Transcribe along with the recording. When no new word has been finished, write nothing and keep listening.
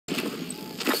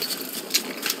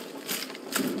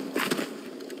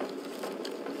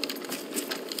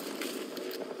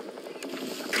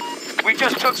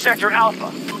just took Sector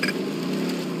Alpha.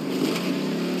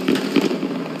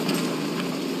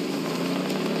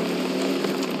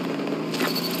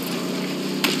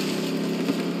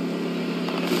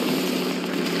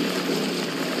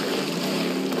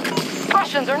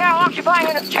 Russians are now occupying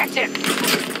an objective.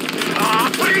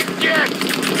 Please get!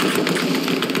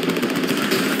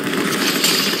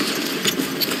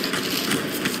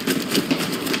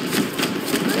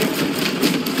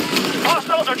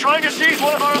 Hostiles are trying to seize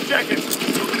one of our objectives.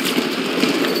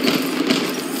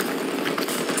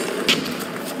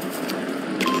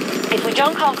 If we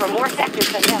don't conquer more sectors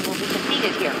than them, we'll be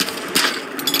defeated here.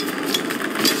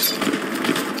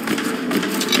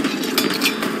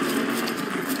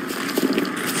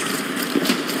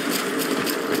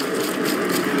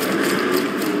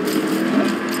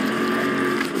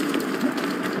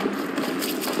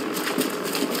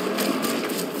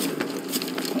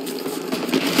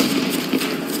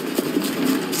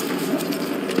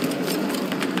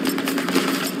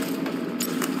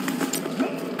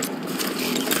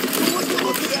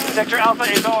 Sector Alpha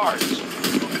is ours.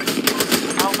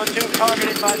 Alpha 2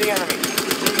 targeted by the enemy.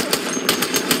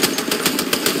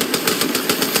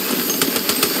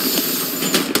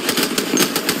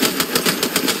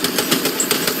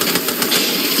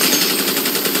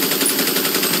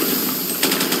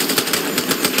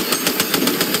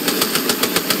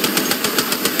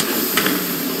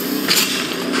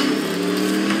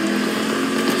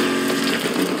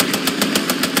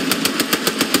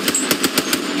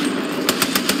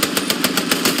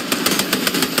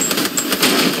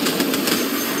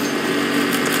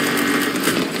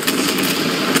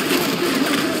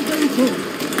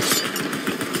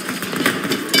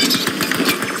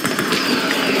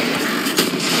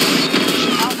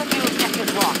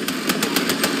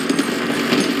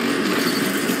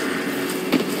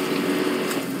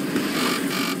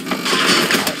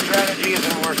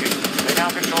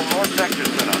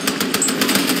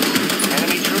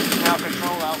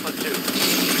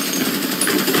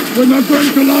 We're not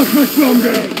going to last much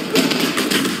longer!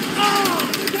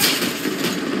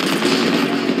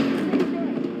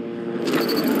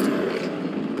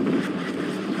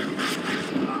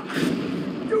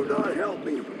 Do not help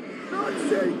me! Not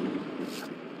safe!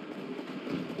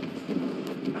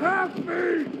 Help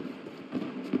me!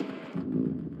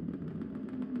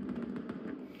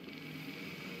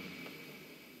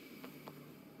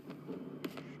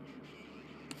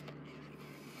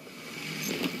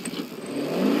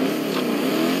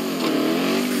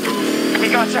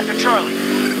 Got Sector Charlie.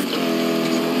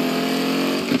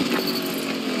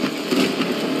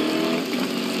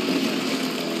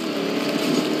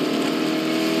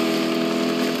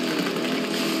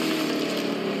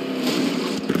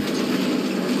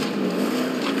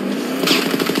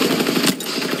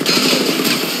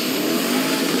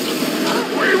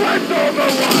 We went over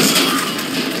one!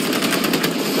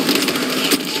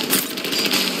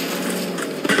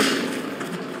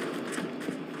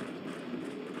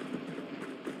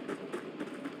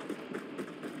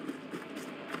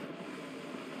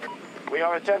 We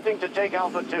are attempting to take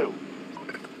Alpha 2.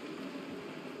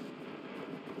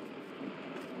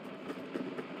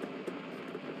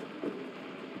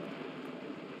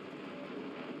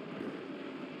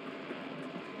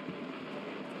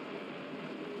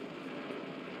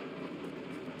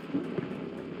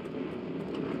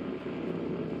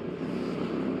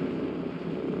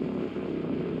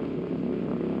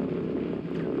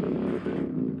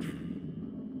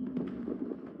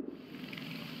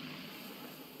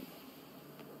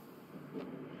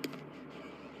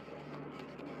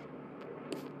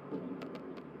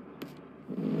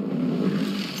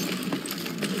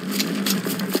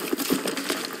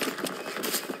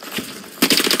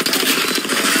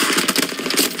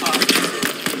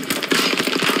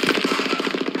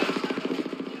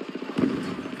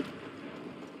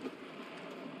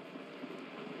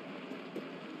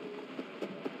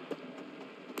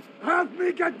 Help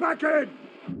me get back in!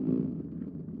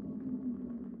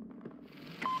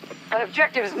 That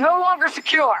objective is no longer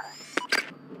secure.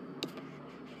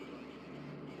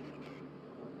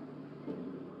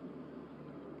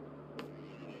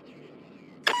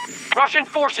 Russian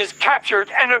forces captured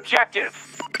an objective.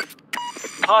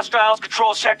 Hostiles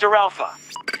control Sector Alpha.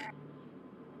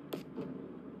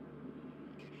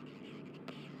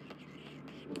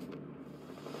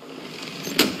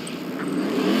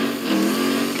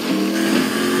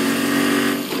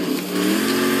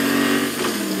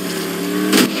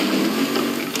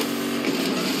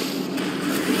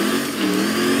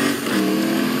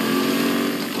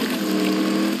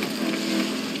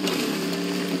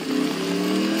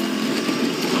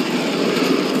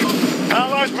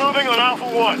 Allies moving on Alpha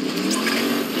 1.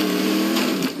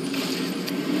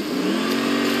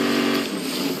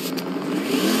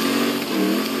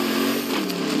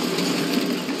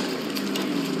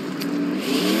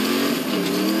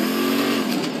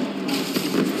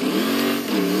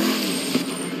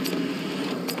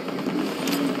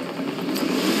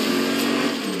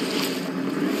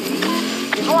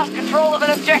 lost control of an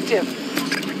objective.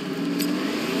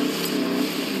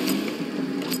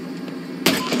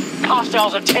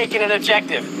 Hostiles have taken an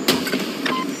objective.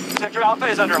 Sector Alpha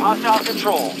is under hostile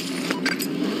control.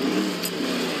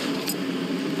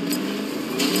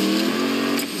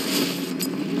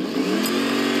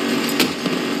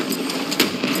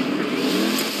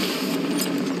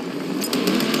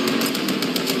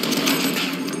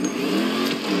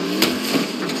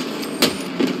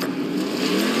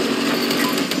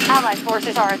 Allied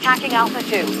forces are attacking Alpha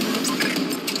 2.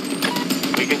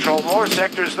 We control more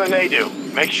sectors than they do.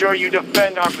 Make sure you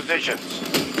defend our positions.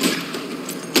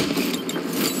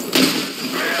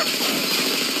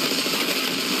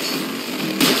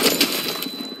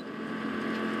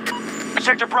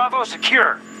 Sector Bravo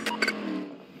secure.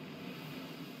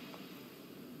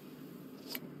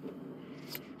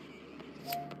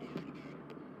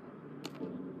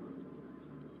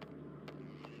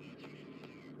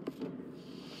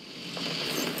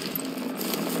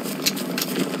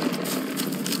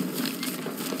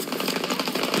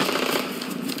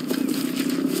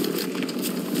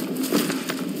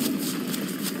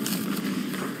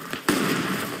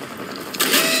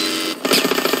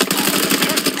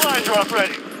 Drop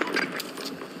ready.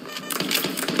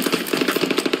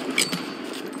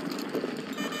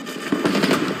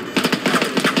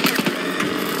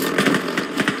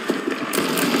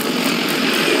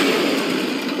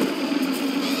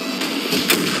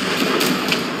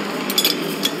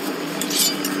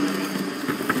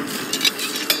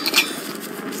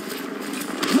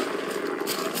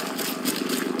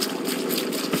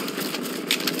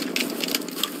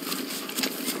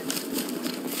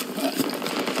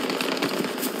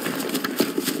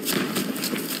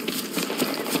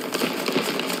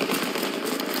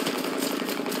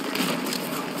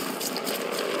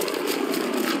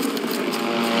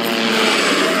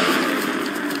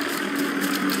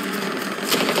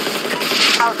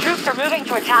 Our troops are moving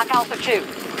to attack Alpha 2.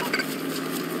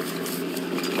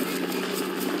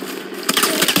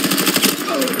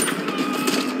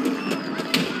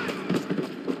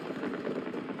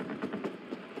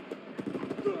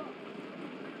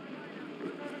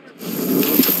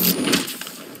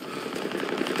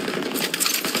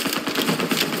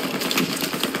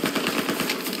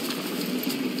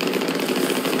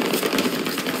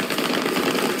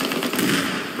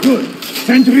 Good.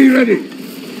 Sentry ready.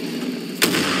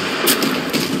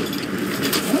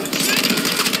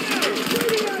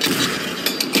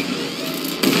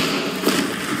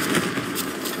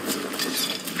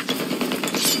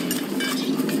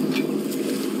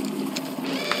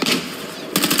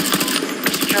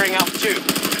 Securing Alpha 2.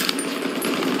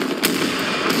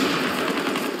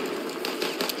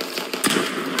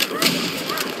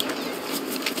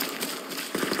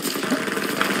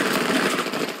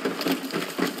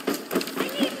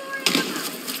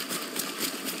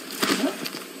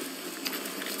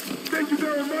 Thank you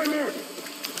very much.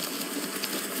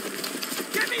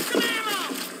 Get me some ammo!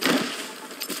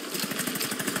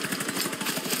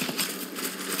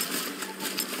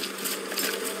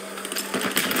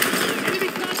 Enemy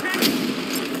contact!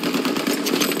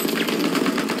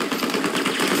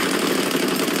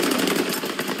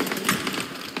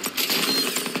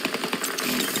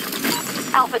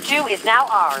 Alpha 2 is now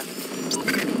ours.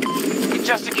 We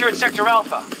just secured Sector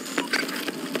Alpha.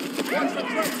 Watch the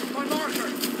place, my marker.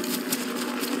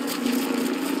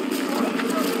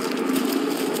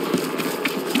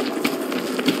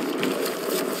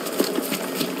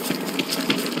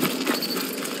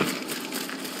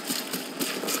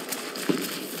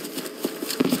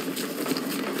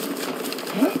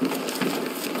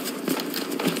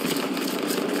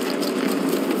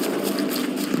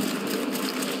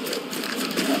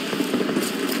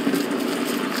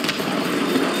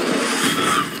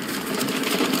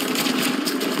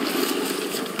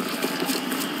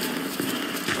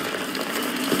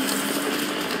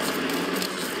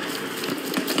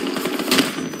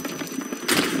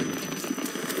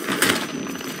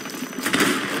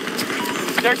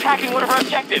 They're attacking one of our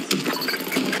objectives.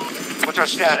 What's our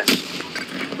status?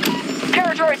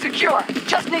 Territory secure.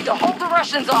 Just need to hold the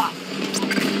Russians off.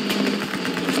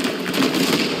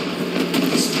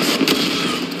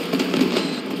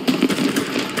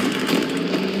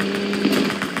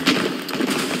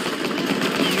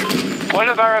 One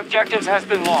of our objectives has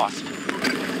been lost.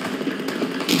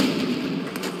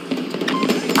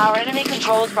 Our enemy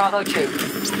controls Bravo 2.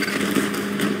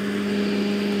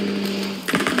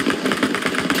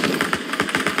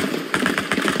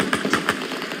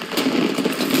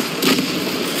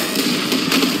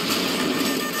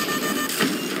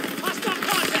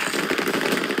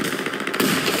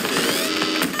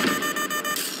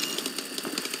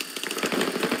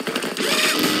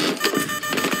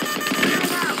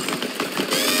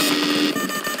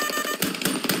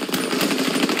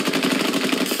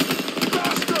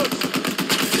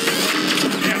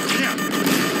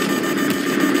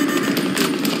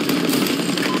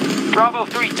 Bravo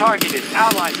 3 targeted.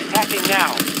 Allies attacking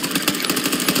now.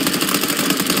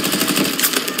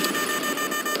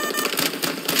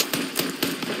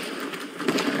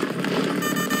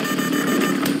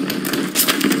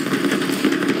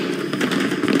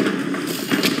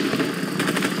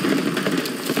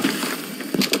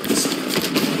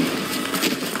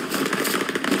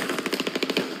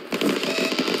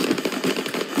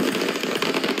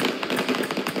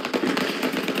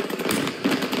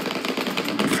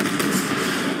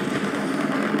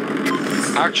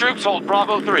 Our troops hold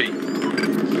Bravo 3.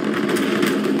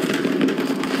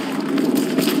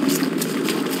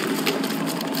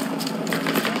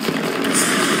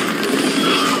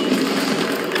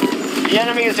 The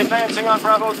enemy is advancing on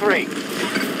Bravo 3.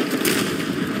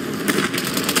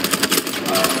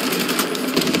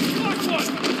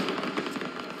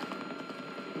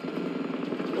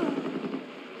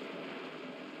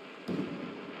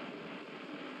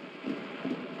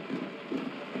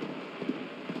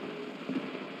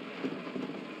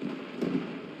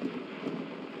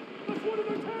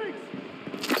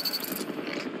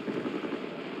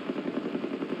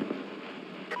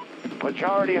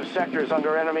 Majority of sectors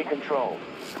under enemy control.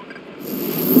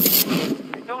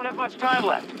 We don't have much time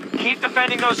left. Keep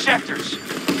defending those sectors.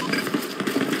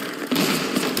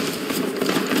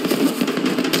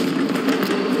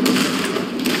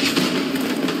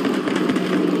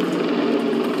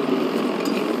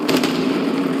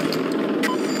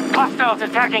 Hostiles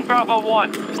attacking Bravo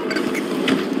 1.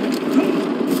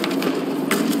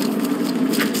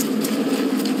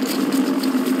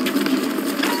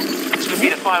 Be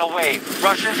the final wave.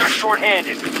 Russians are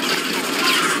short-handed.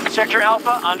 Sector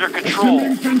Alpha under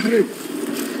control. Sentry.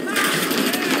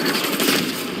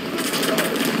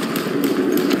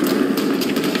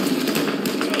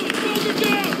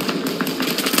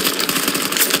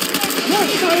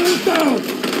 Hostile down!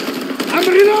 I'm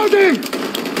reloading!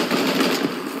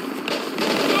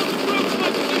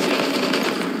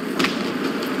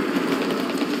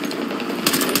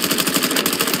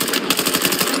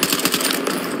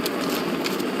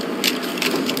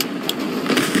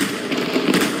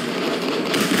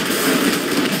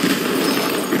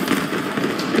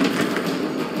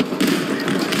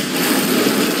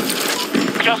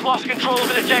 Just lost control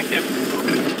of an objective.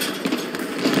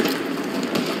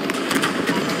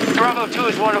 Bravo 2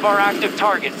 is one of our active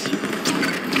targets.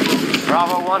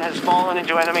 Bravo 1 has fallen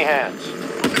into enemy hands.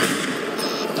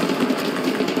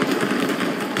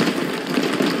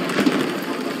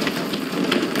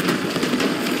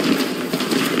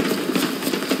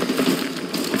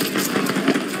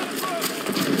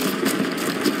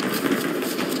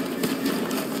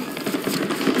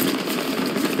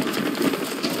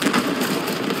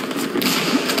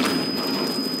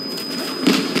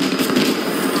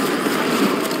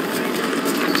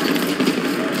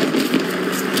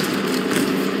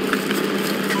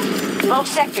 Both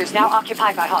sectors now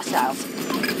occupied by hostiles.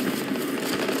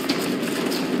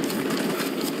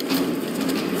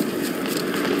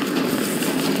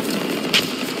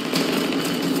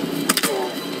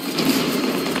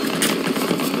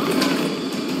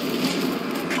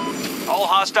 All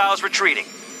hostiles retreating.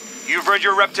 You've earned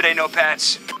your rep today,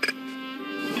 Nopats.